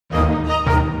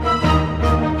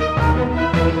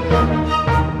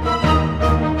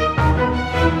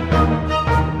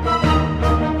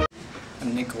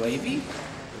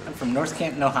from North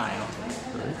Canton, Ohio.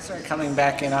 I started coming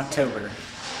back in October.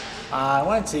 I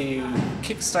wanted to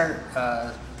kickstart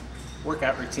a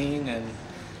workout routine and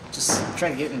just try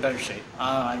to get in better shape.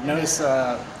 I've noticed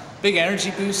a big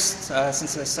energy boost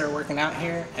since I started working out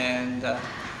here, and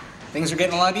things are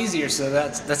getting a lot easier, so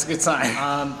that's a good sign.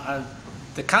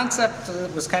 The concept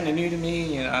was kind of new to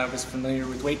me. You know, I was familiar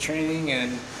with weight training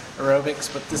and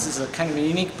aerobics, but this is a kind of a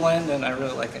unique blend, and I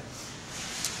really like it.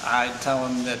 I tell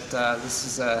them that this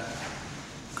is a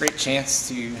great chance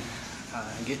to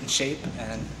get in shape,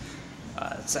 and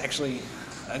it's actually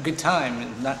a good time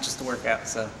and not just a workout.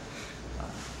 So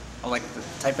I like the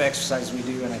type of exercise we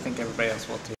do, and I think everybody else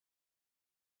will too.